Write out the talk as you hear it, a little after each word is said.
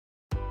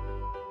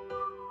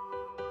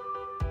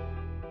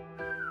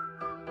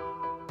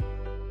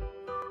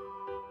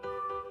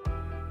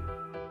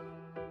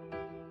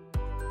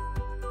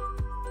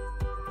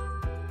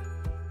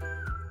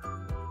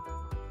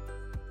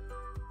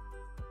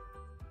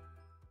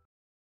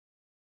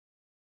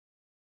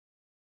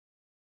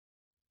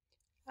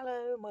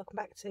Hello and welcome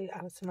back to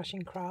Allison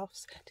Rushin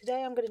Crafts.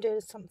 Today I'm going to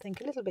do something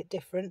a little bit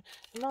different.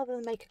 And rather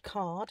than make a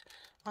card,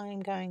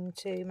 I'm going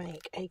to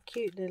make a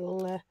cute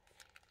little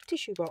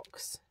tissue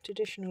box,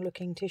 traditional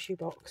looking tissue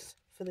box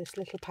for this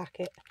little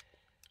packet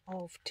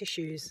of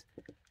tissues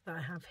that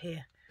I have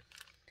here.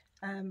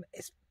 I've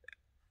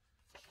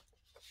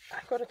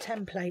got a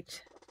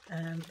template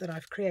that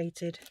I've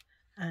created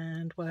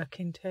and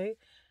working to,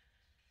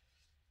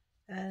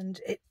 and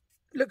it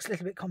looks a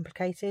little bit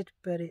complicated,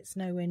 but it's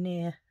nowhere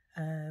near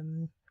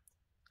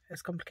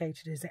as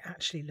complicated as it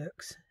actually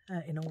looks,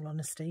 in all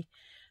honesty.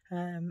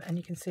 And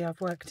you can see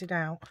I've worked it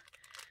out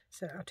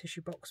so our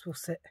tissue box will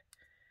sit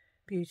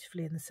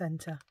beautifully in the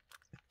centre.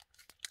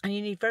 And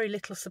you need very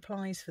little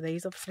supplies for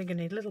these. Obviously you're going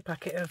to need a little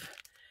packet of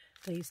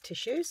these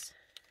tissues,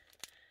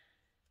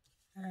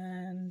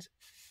 and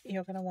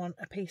you're going to want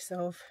a piece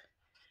of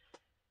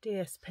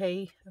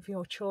DSP of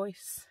your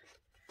choice,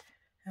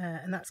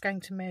 and that's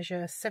going to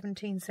measure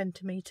 17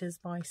 centimetres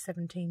by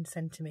 17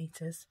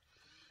 centimetres.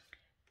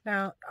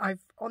 Now,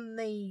 I've on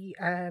the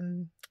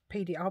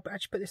PDF, I'll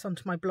actually put this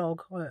onto my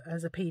blog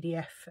as a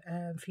PDF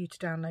for you to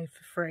download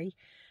for free.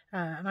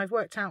 And I've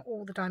worked out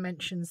all the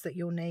dimensions that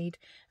you'll need,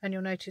 and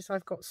you'll notice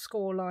I've got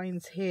score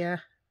lines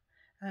here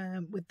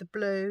with the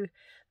blue.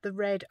 The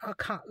red are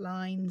cut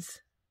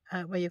lines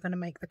where you're going to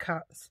make the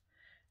cuts,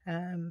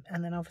 and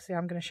then obviously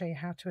I'm going to show you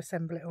how to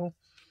assemble it all.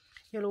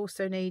 You'll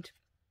also need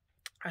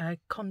a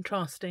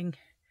contrasting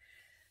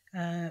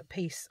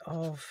piece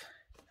of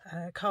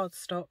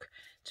cardstock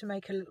to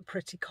make a little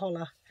pretty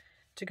collar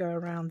to go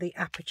around the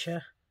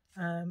aperture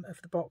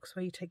of the box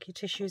where you take your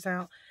tissues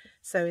out.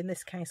 So in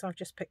this case I've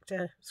just picked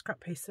a scrap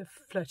piece of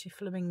Flirty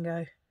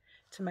Flamingo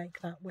to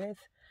make that with.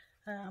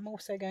 I'm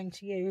also going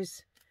to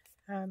use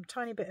a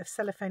tiny bit of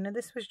cellophane. Now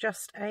this was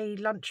just a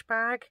lunch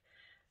bag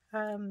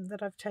that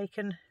I've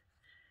taken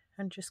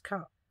and just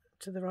cut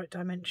to the right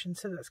dimension,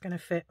 so that's going to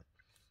fit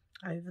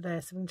over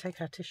there so we can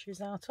take our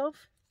tissues out of.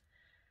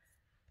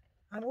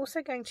 I'm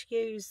also going to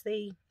use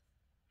the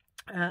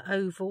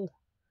oval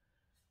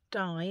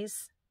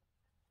dies,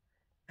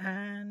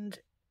 and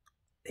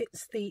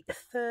it's the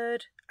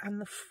third and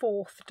the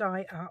fourth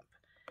die up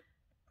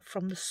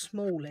from the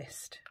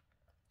smallest.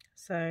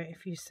 So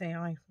if you see,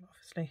 I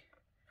obviously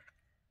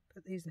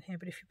put these in here,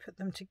 but if you put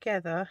them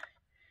together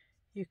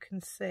you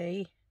can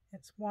see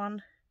it's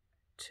 1,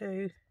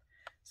 2,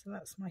 so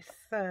that's my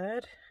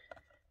third.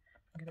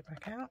 I'll get it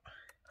back out.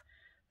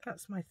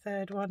 That's my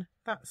third one,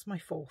 that's my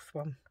fourth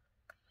one.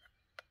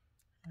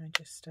 I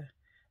just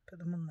put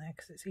them on there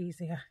because it's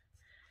easier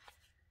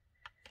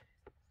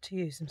to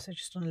use them, so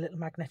just on a little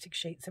magnetic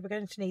sheet. So we're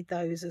going to need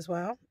those as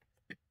well.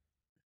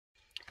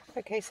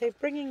 Okay, so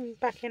bringing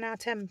back in our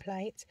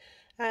template,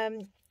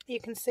 you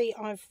can see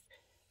I've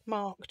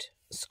marked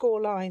score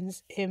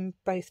lines in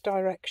both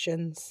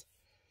directions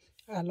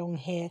along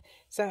here.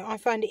 So I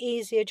find it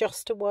easier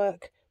just to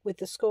work with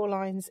the score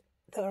lines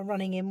that are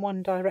running in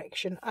one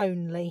direction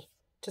only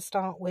to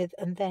start with,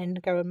 and then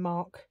go and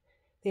mark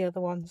the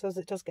other ones, as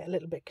it does get a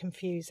little bit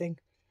confusing.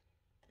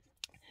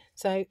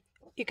 So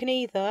you can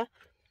either,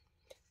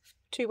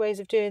 two ways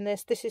of doing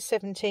this. This is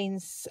 17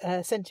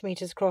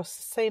 centimetres across,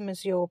 same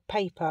as your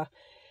paper.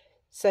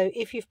 So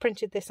if you've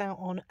printed this out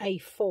on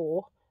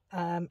A4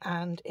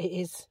 and it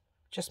is,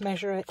 just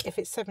measure it. If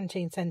it's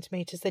 17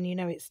 centimetres, then you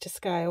know it's to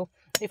scale.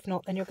 If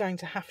not, then you're going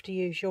to have to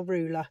use your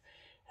ruler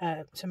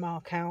to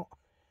mark out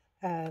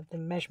the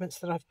measurements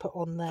that I've put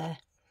on there.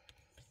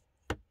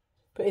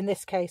 But in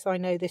this case I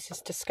know this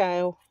is to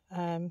scale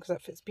because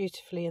that fits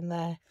beautifully in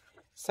there,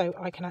 so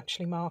I can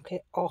actually mark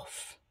it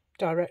off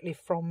directly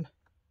from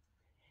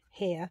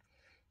here.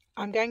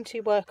 I'm going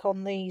to work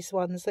on these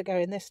ones that go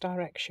in this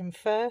direction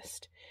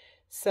first.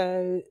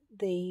 So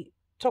the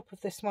top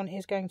of this one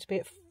is going to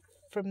be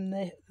from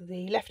the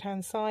left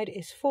hand side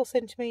is 4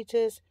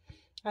 centimetres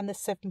and the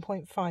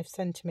 7.5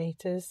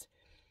 centimetres.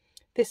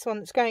 This one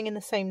that's going in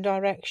the same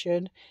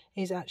direction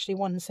is actually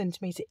 1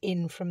 centimetre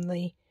in from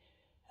the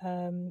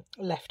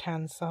left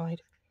hand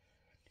side.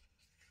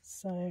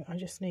 So I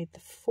just need the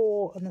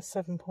 4 and the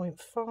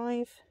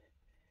 7.5.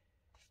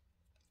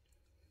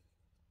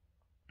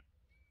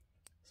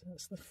 So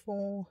that's the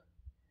 4,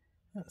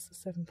 that's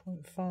the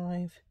 7.5,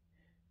 and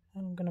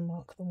I'm going to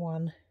mark the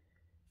 1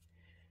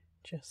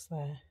 just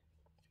there.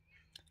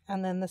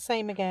 And then the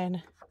same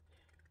again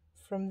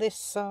from this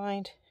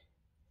side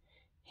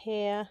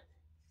here.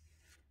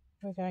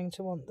 We're going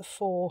to want the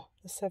 4,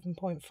 the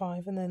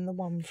 7.5, and then the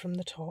 1 from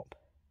the top.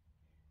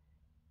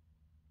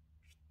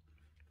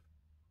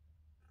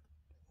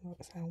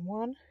 That's our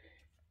 1.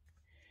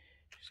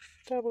 Just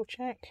double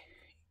check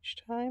each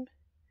time.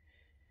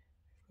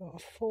 We've got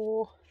a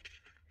 4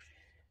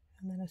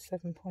 and then a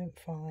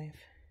 7.5.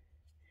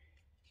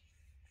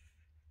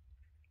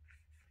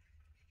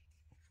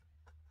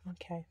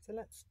 Okay, so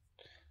let's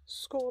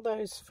score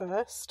those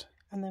first,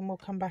 and then we'll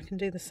come back and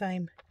do the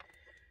same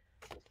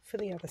for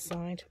the other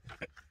side.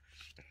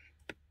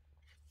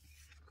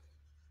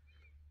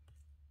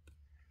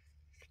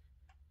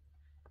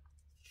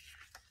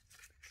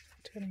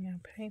 Turning our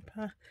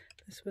paper,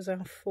 this was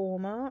our 4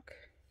 mark.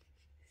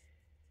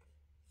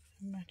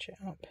 and match it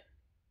up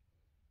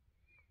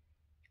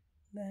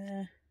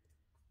there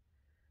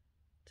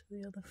to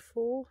the other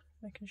 4,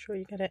 making sure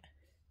you get it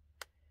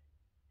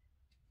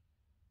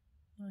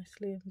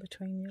nicely in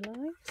between your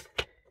lines.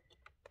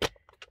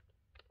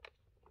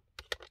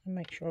 And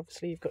make sure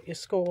obviously you've got your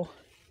score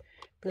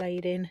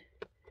blade in.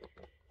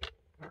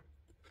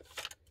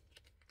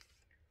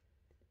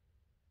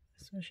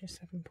 This was your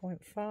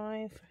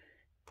 7.5.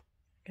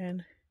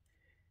 Again,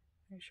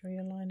 make sure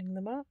you're lining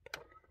them up.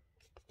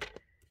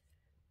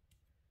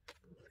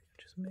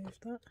 Just move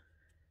that.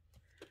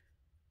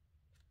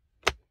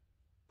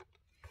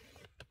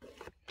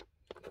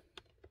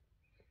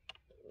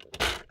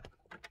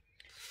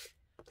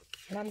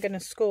 And I'm going to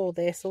score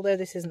this, although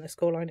this isn't a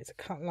score line, it's a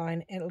cut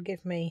line. It'll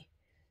give me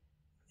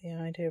the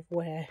idea of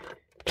where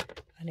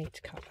I need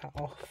to cut that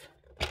off.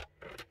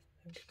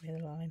 It'll give me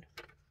the line.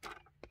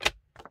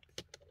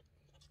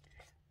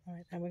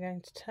 Right, now we're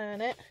going to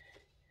turn it.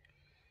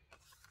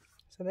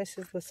 So this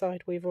is the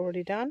side we've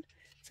already done.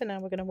 So now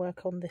we're going to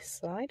work on this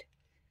side.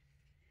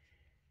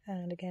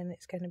 And again,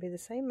 it's going to be the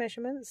same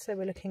measurements. So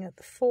we're looking at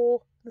the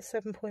 4, the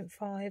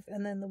 7.5,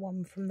 and then the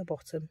 1 from the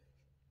bottom.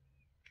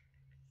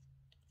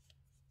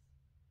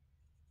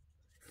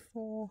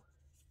 4,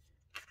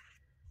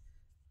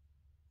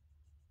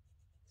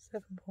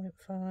 7.5,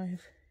 1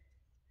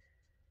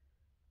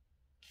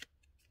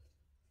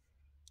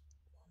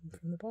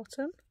 from the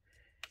bottom,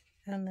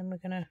 and then we're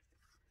going to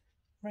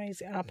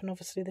raise it up, and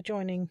obviously the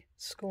joining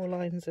score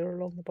lines are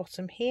along the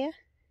bottom here.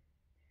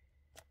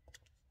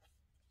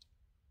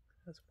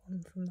 There's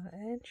 1 from that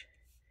edge.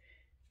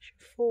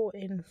 4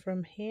 in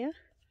from here,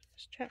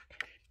 just check,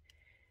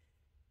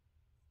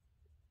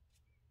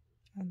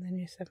 and then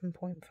your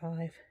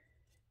 7.5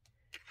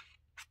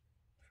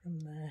 from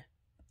there.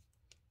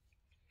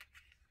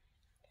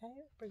 Okay,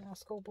 bring our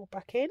scoreboard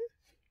back in.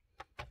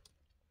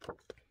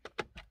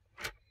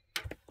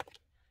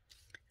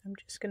 I'm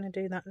just going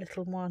to do that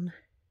little one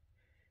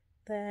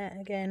there.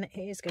 Again,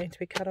 it is going to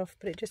be cut off,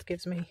 but it just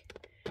gives me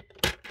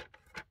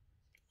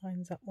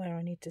lines up where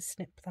I need to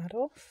snip that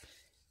off.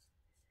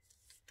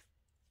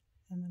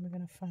 And then we're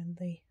going to find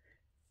the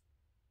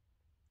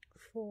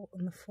 4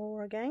 and the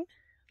 4 again.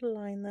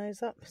 Line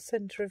those up,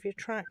 centre of your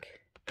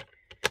track,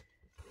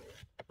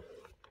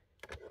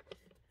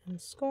 and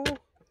score.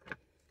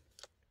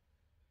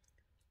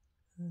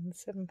 And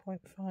 7.5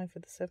 for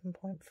the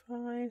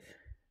 7.5.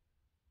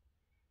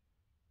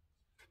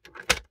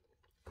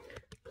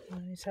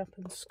 Line it up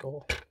and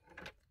score.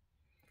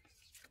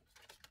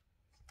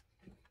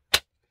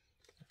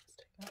 Let's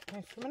take that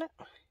away for a minute.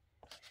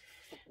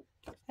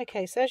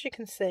 Okay, so as you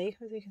can see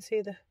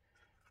the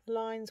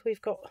lines,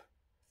 we've got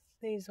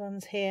these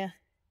ones here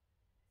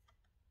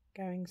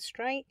going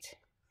straight.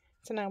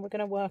 So now we're going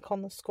to work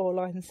on the score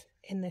lines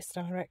in this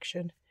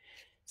direction.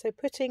 So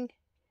putting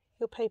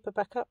your paper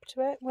back up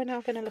to it, we're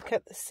now going to look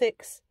at the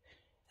 6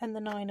 and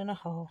the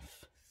 9.5.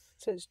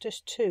 So it's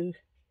just 2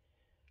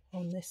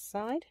 on this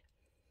side.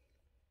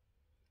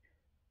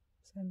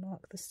 So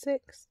mark the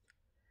 6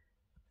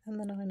 and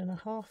the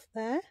 9.5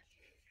 there,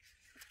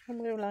 and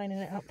we're lining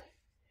it up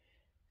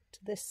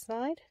to this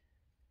side.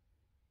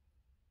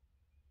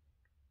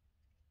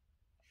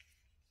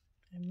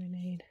 And we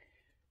need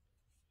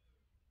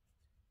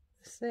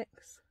the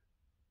 6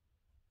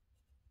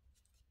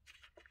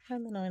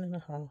 and the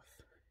 9.5.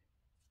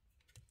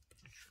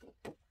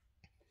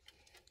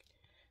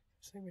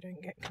 So we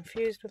don't get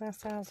confused with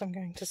ourselves, I'm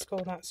going to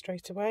score that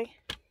straight away.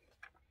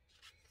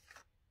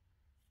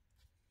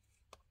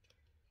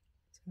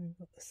 So we've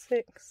got the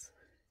 6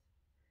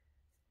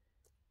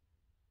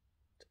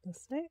 to the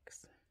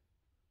 6.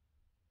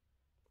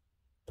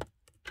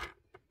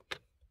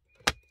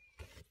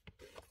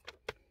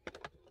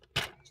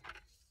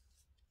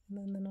 And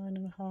then the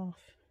 9.5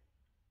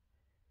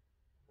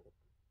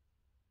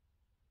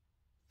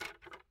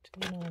 to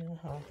the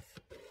 9.5.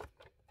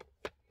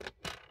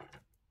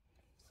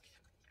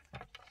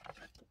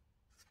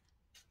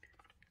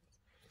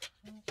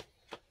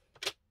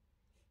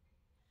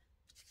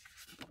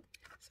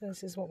 So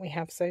this is what we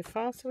have so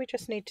far, so we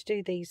just need to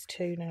do these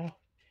 2 now.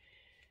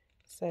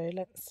 So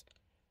let's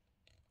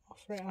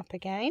offer it up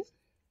again.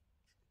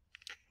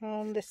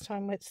 This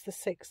time it's the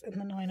 6 and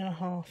the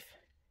 9.5.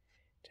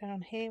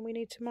 Down here we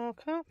need to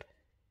mark up.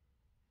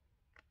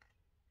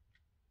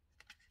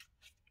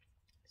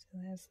 So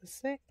there's the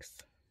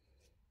 6,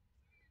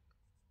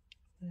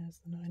 there's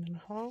the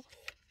 9.5,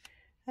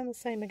 and the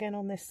same again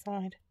on this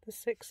side, the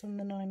 6 and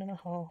the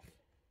 9.5.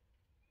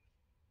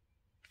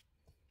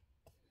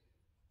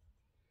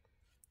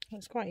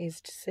 It's quite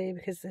easy to see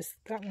because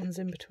that one's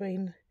in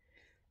between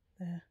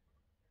there,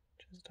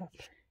 just up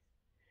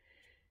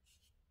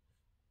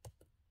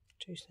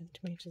 2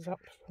 centimetres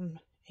up from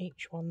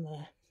each one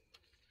there.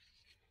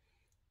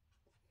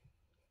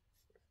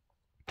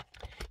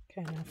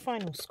 Okay, now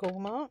final score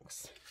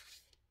marks.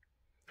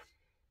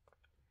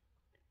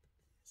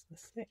 It's the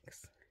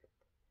 6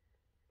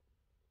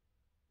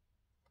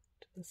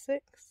 to the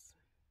 6.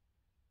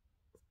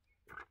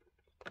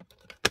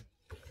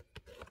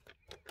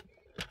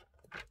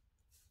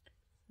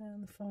 And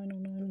and the final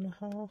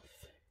 9.5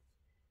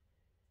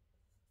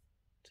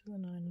 to the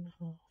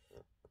 9.5.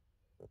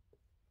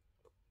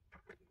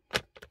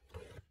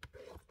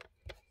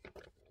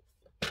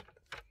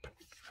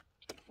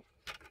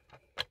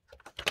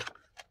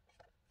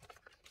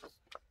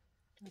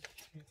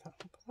 Move that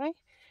up away,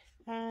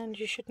 and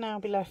you should now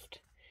be left,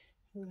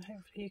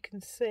 hopefully you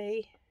can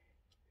see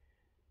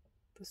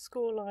the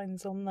score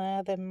lines on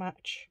there then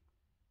match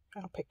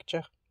our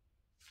picture.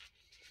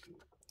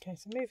 Okay,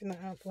 so moving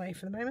that out of the way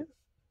for the moment.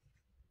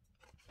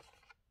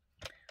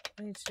 What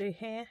we need to do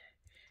here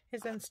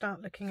is then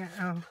start looking at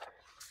our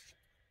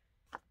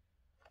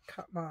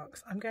cut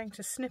marks. I'm going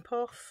to snip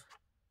off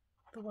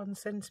the 1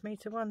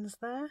 centimetre ones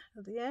there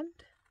at the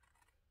end.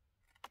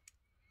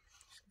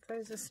 Just give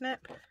those a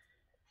snip.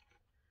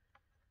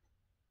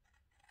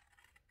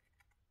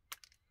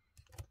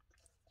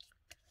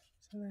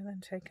 So they're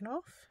then taken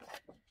off.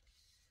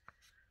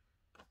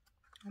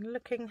 And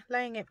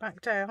laying it back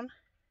down,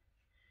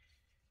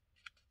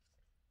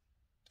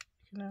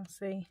 you can now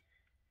see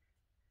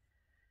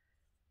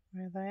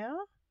where they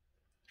are.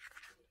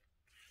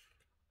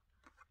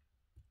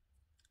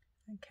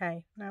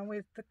 Okay, now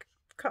with the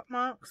cut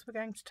marks, we're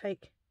going to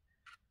take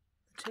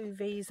the 2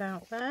 V's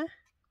out there.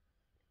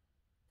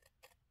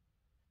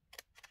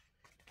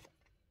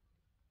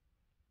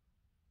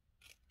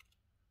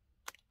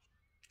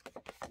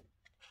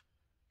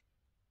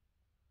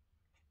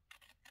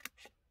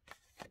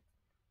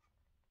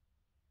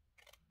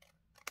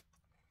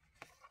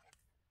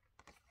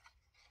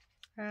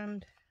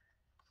 And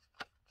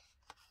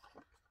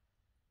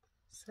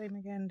same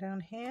again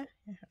down here.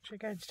 You're actually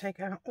going to take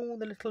out all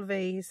the little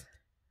V's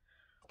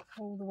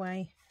all the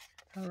way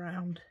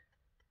around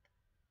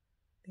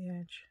the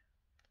edge.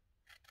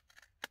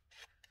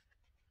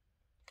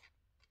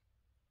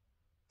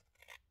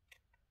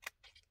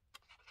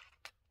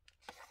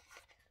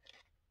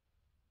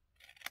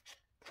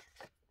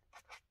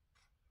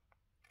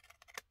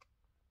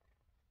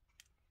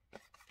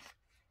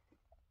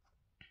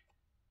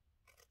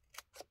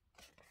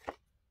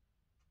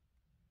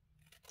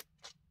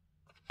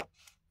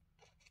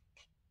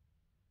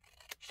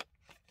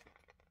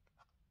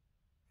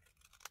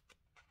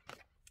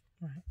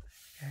 Right,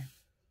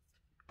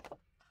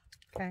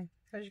 okay,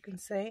 so as you can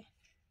see,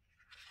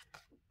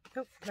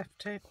 oh, left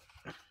 2,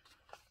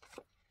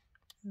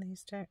 and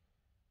these 2.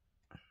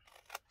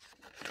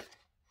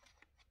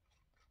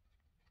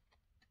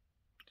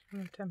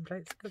 The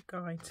template's a good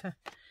guide to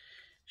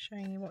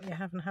showing you what you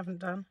have and haven't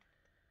done.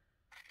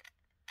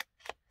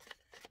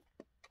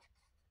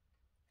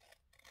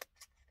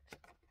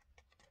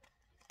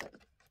 There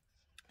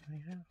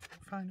you go,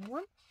 the final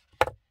one.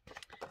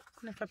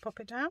 And if I pop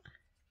it down,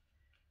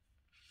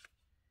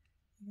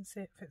 you can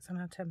see it fits on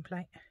our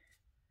template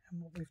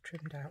and what we've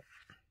trimmed out.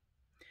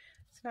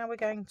 So now we're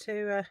going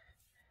to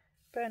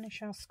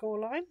burnish our score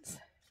lines,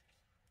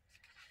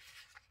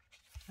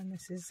 and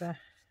this is a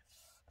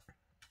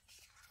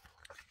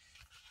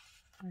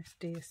nice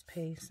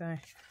DSP, so nice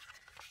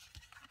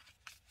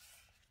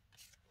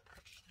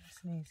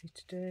and easy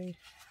to do.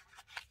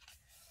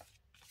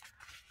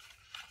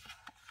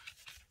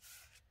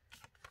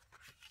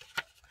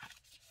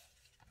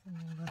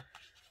 All the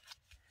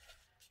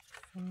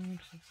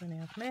folds, if any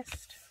I've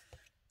missed.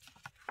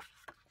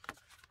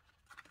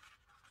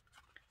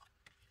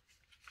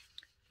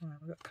 Right,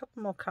 we've got a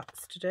couple more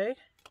cuts to do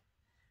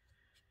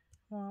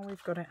while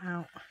we've got it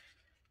out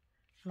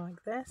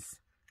like this.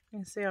 You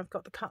can see I've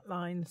got the cut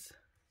lines.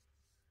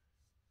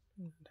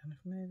 I don't know if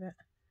I move it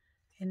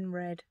in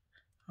red.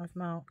 I've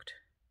marked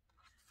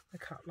the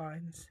cut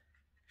lines.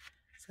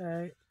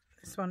 So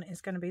this one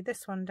is going to be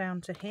this one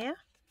down to here.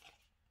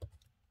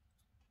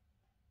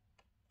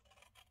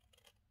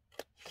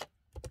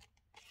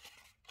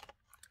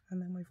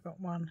 And then we've got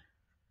one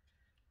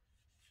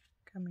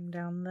coming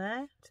down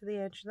there to the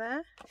edge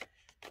there.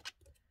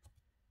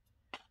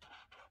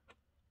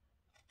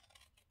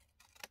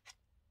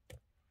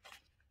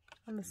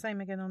 And the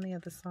same again on the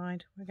other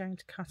side. We're going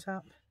to cut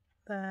up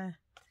there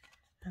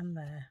and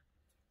there.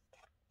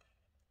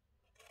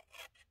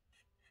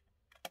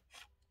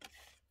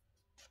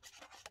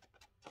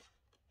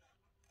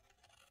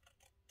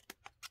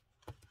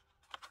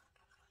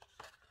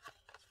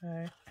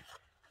 So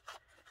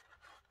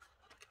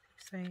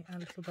see our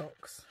little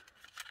box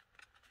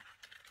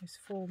is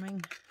forming.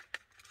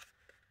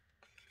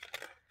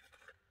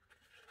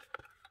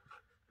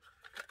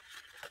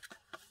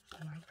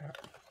 Like that.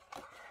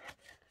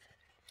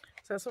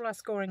 So that's all our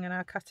scoring and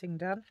our cutting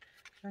done.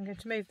 I'm going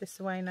to move this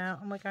away now,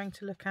 and we're going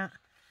to look at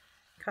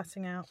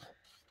cutting out,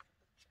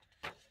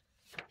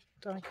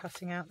 die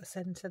cutting out the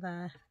centre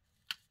there.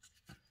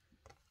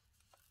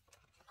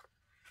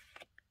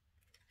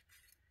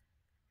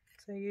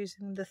 So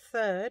using the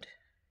 3rd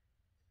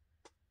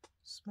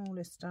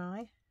smallest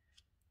die,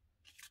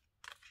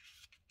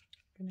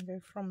 I'm going to go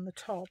from the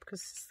top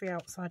because it's the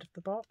outside of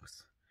the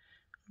box.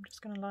 I'm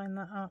just going to line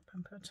that up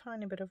and put a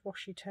tiny bit of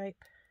washi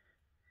tape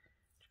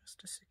just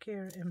to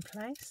secure it in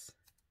place,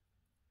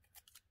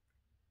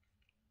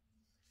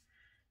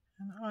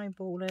 and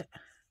eyeball it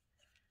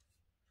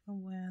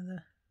from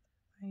where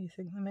you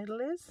think the middle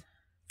is.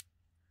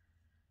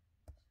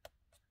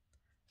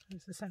 So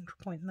it's the central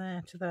point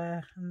there to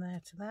there and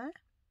there to there.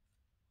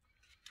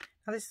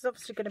 Now this is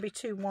obviously going to be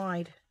too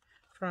wide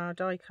for our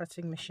die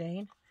cutting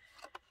machine,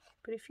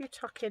 but if you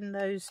tuck in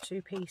those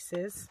two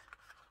pieces,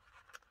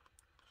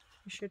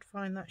 you should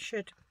find that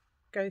should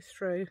go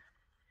through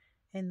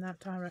in that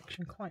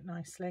direction quite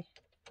nicely.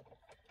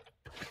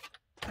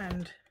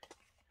 And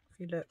if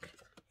you look,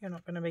 you're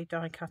not going to be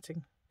die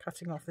cutting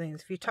off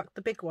things. If you tuck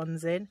the big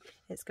ones in,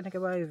 it's going to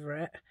go over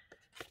it,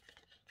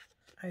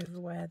 over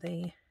where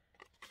let's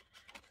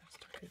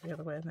tuck it the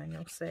other way and then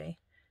you'll see.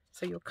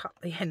 So you'll cut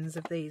the ends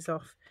of these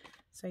off.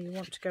 So you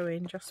want to go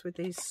in just with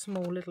these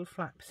small little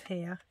flaps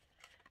here.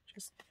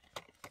 Just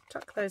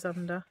tuck those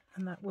under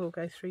and that will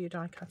go through your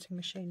die cutting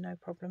machine, no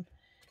problem.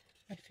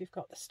 If you've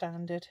got the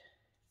standard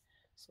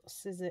sort of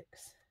Sizzix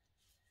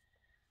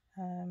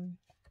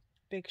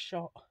Big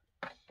Shot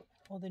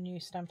or the new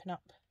Stampin'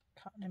 Up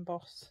cut and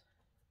emboss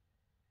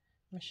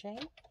machine.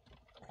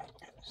 I'm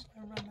just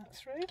going to run that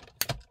through.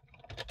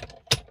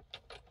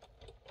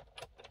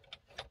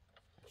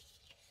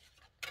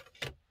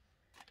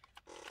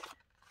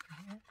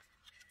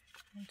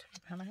 And take the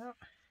pan out.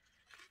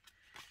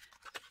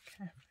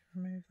 Carefully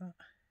remove that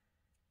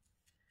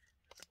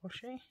with the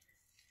washi.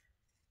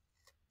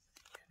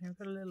 Okay, I've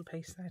got a little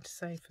piece there to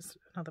save for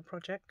another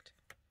project.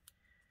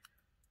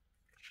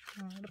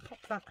 I'm going to pop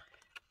that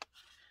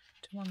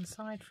to one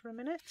side for a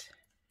minute.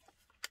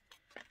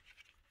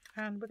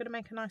 And we're going to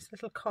make a nice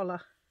little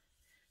collar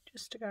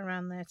just to go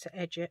around there to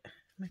edge it,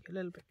 make it a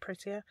little bit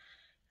prettier.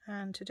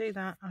 And to do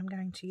that, I'm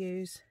going to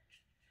use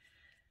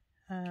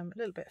a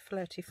little bit of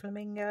Flirty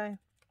Flamingo.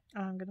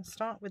 I'm going to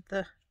start with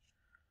the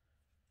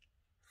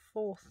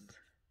fourth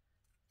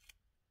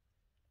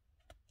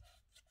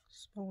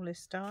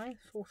smallest die,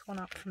 fourth one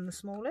up from the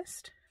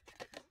smallest.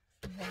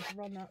 I'm going to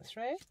run that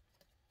through.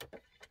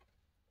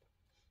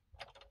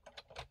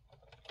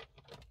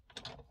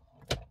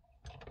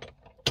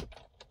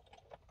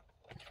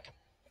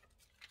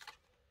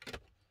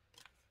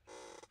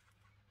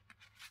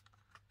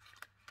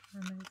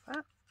 Remove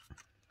that.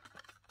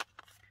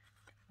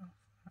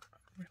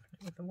 Ripping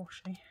it with the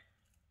washi.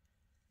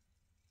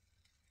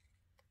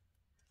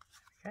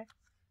 Okay.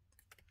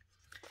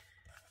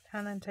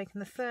 And then taking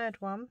the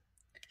third one,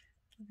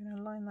 I'm going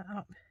to line that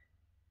up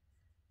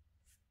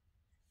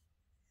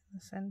in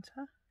the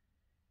centre.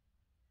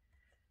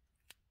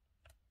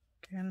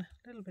 Again,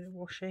 a little bit of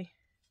washi.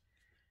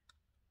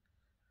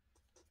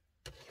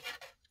 And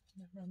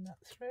then run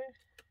that through.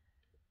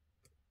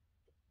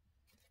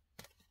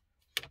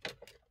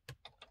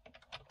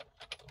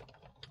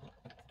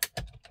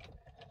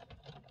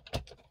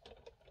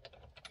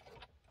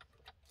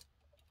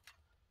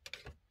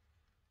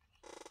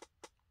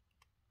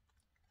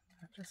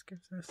 Just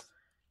gives us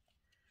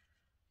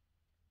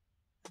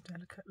a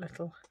delicate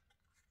little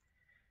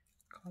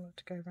collar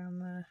to go around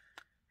there,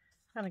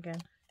 and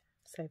again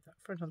save that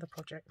for another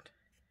project.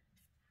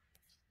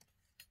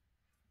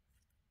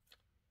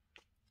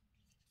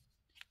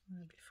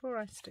 Now, before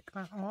I stick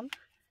that on,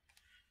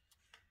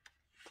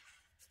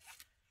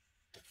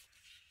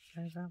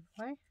 goes out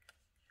the way,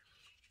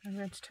 I'm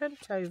going to turn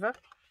it over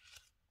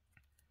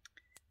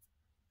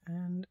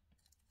and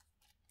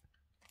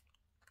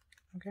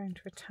I'm going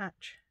to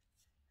attach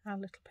our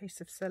little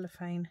piece of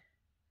cellophane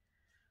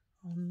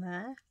on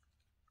there.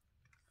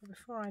 But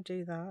before I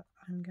do that,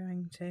 I'm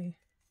going to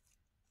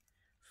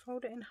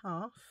fold it in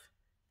half.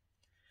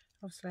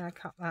 Obviously I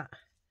cut that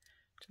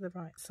to the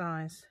right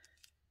size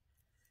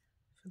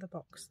for the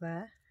box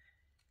there.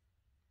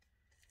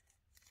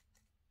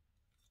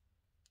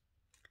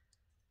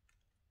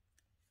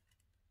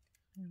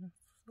 I'm going to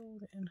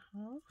fold it in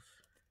half,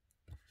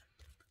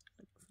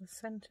 look for the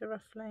centre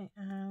roughly,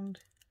 and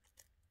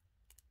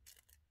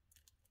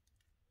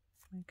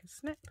make a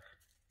snip,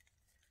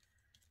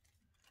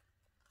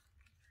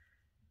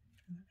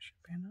 and that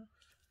should be enough.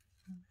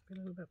 Maybe a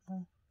little bit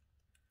more,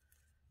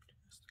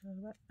 just a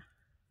little bit.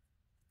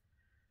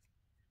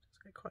 It's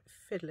get quite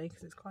fiddly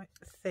because it's quite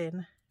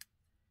thin.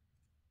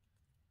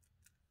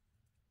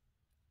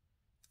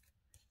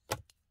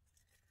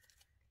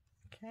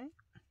 Okay,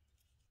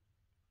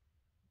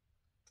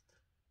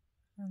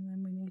 and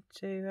then we need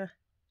to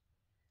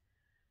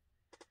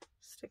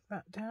stick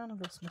that down. I've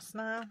lost my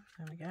snare.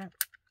 There we go.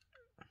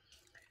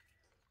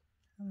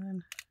 And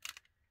then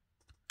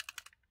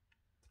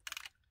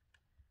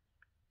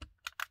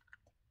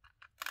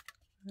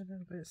a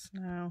little bit of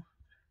snarl,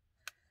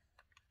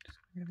 just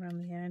going around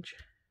the edge,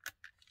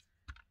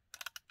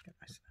 get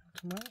my snarl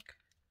to work.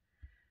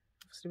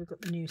 Obviously we've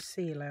got the new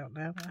seal out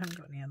now, but I haven't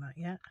got any of that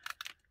yet.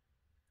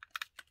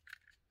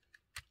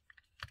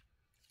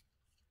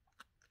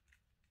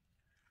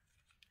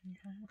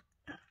 Okay,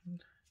 and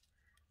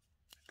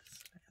the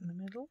slit in the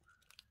middle.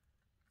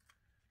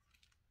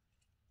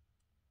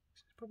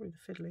 Probably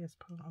the fiddliest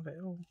part of it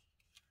all,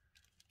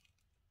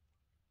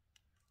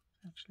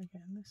 actually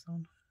getting this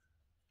on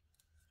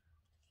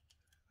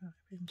without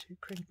it being too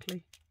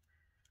crinkly.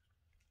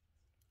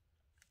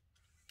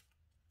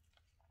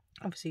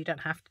 Obviously you don't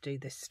have to do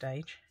this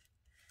stage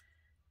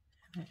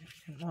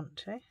if you don't want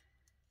to.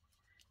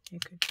 You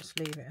could just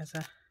leave it as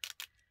a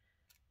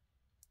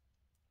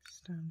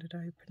standard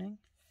opening.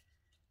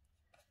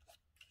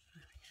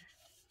 There we go.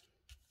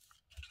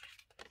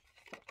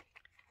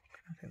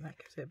 I think that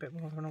gives it a bit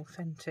more of an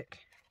authentic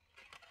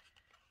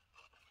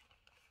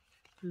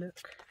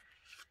look.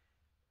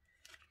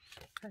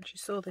 I actually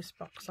saw this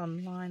box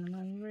online and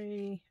I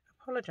really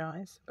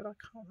apologise, but I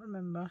can't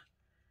remember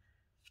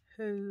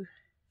whose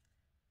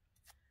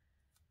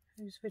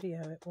video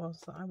it was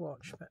that I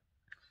watched, but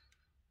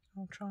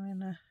I'll try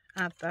and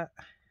add that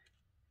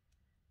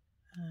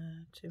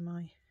to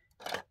my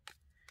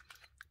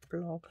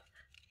blog.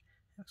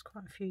 It was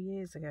quite a few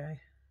years ago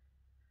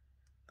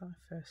that I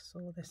first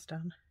saw this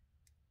done.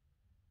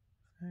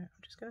 So I'm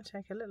just going to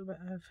take a little bit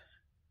of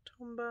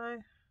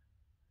Tombow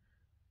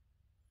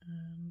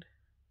and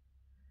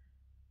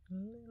a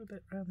little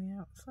bit around the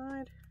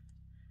outside.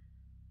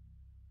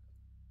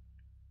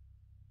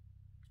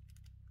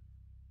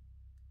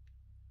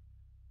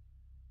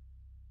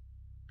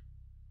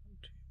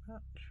 Not too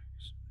much,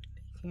 just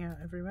leaking out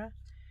everywhere.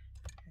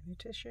 Get your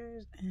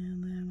tissues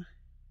and then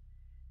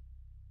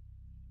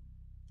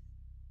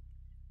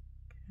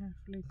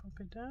carefully pop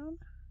it down.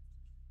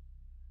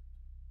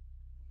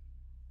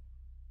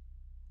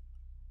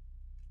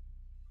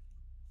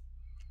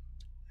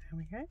 There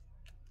we go.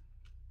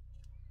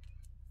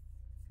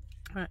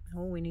 Right,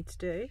 all we need to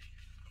do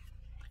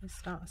is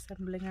start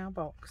assembling our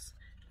box.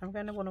 I'm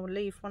going to want to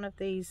leave one of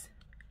these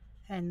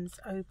ends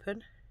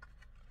open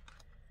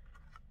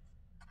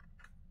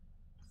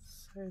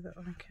so that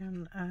I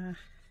can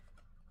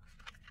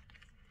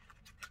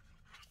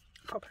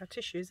pop our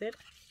tissues in.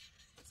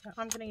 So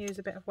I'm going to use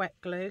a bit of wet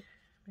glue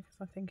because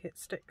I think it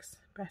sticks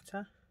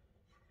better.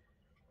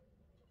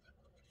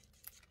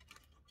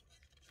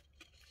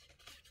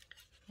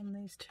 On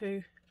these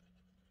two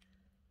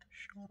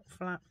short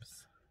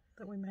flaps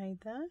that we made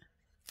there,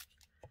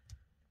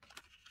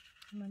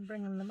 and then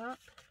bringing them up,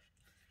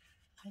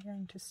 they're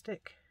going to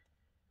stick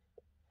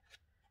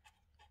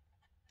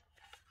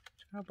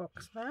to our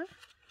box there.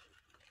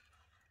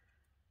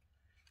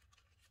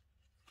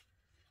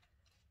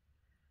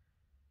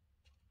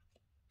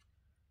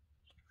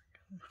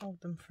 And hold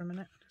them for a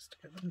minute just to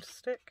get them to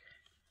stick.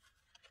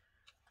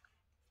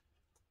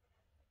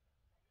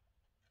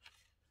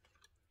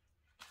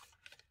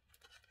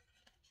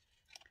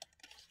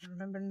 So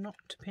remember not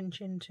to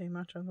pinch in too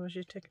much, otherwise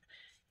your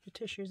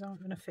tissues aren't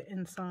going to fit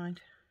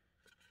inside.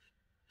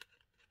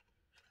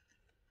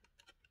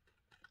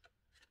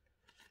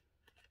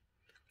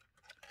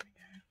 There we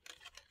go.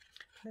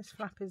 This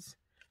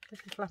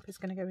little flap is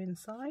going to go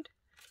inside.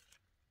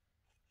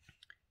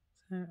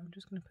 So I'm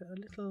just going to put a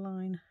little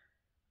line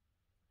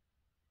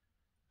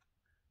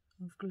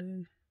of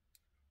glue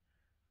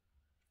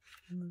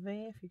on the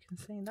V, if you can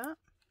see that,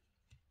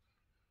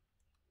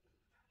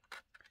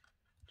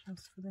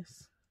 just for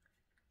this.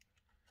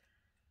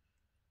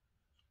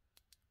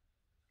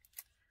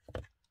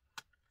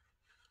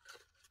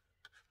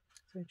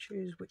 So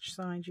choose which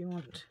side you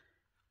want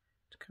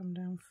to come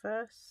down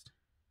first,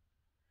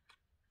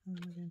 and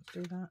we're going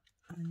to do that.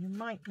 And you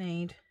might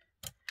need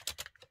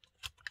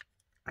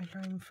a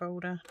bone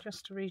folder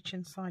just to reach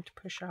inside to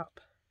push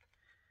up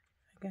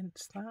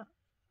against that,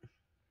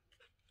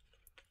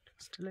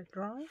 just till it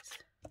dries.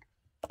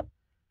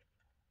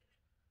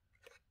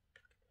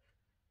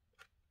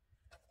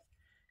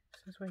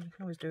 This is where you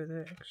can always do with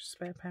an extra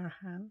spare pair of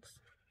hands.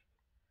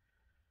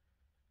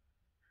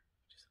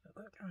 Just let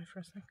that dry for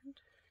a second.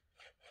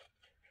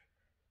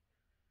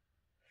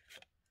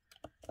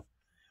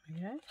 There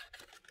we go.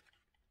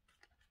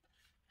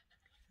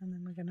 And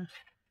then we're going to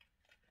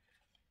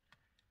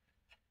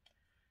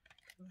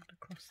put that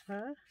across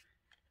there.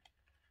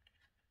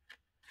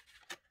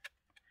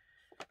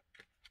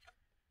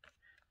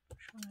 I'm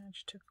sure I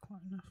actually took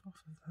quite enough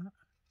off of that.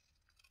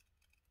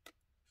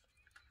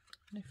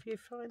 And if you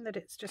find that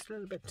it's just a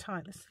little bit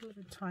tight, this is a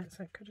little bit tight,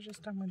 so I could have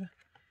just done with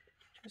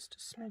just a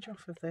smidge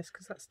off of this,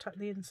 because that's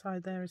the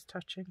inside there is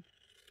touching.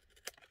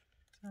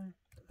 So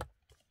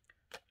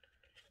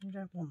you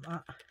don't want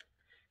that,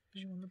 because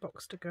you want the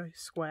box to go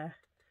square.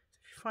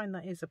 So if you find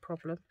that is a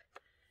problem,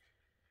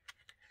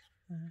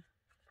 so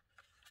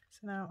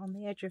now on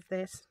the edge of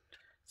this,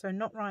 so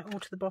not right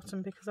all to the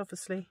bottom, because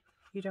obviously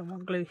you don't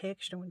want glue here,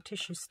 because you don't want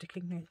tissue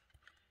sticking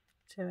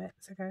to it.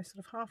 So go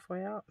sort of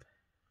halfway up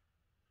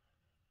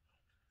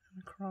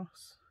and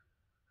across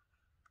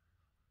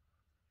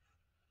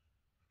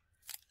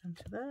and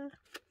to there,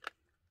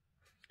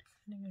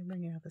 and you're going to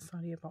bring the other side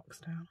of your box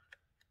down.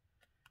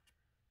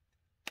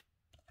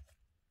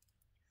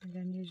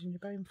 Again, using your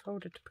bone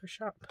folder to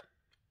push up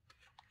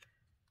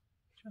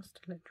just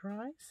till it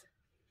dries.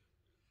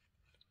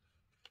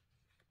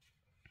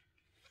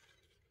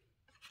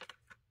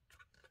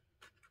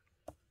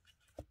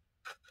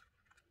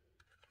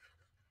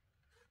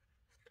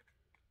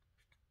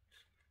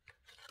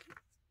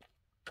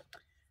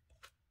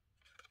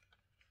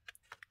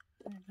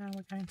 And now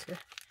we're going to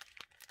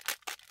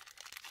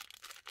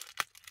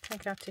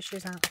take our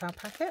tissues out of our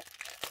packet.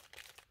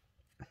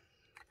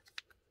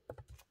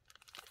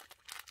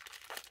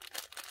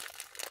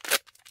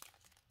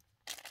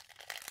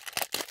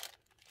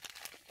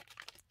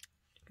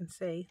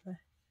 see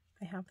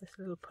they have this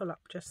little pull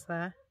up just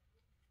there.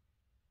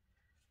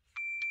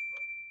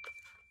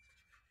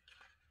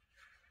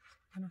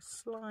 I'm going to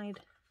slide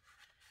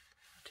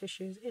the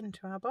tissues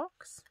into our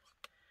box,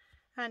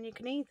 and you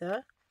can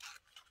either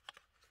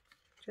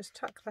just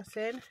tuck that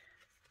in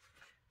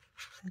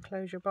and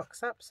close your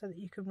box up so that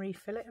you can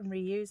refill it and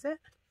reuse it,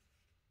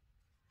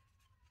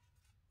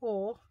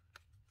 or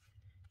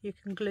you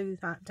can glue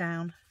that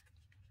down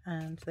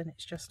and then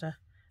it's just a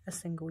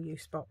single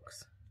use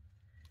box.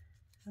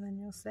 And then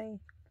you'll see,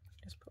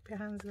 just pop your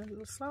hands in a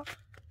little slot.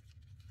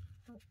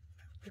 Oh,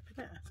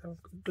 gripping it, so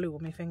I've got glue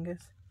on my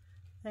fingers.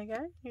 There you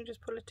go, you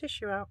just pull a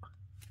tissue out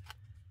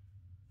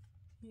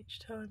each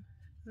time,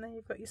 and then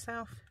you've got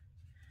yourself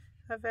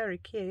a very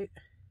cute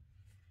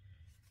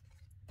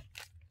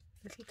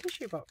little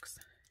tissue box.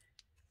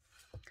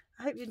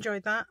 I hope you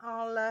enjoyed that.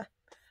 I'll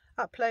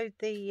upload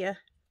the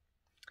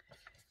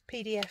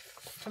PDF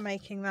for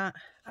making that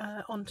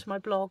onto my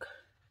blog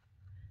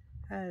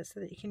so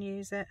that you can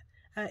use it.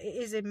 It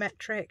is in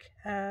metric.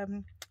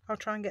 I'll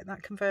try and get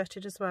that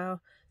converted as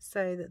well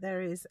so that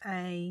there is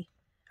an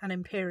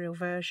imperial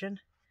version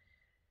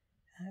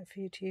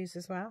for you to use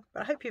as well.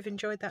 But I hope you've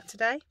enjoyed that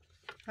today.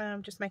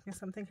 I'm just making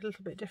something a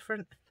little bit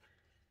different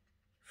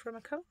from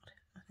a card.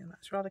 I think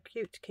that's rather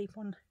cute to keep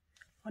on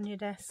your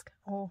desk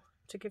or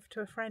to give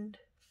to a friend,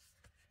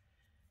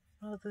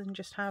 rather than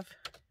just have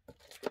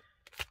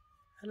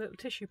a little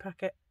tissue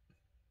packet.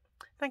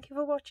 Thank you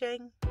for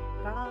watching.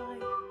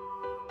 Bye.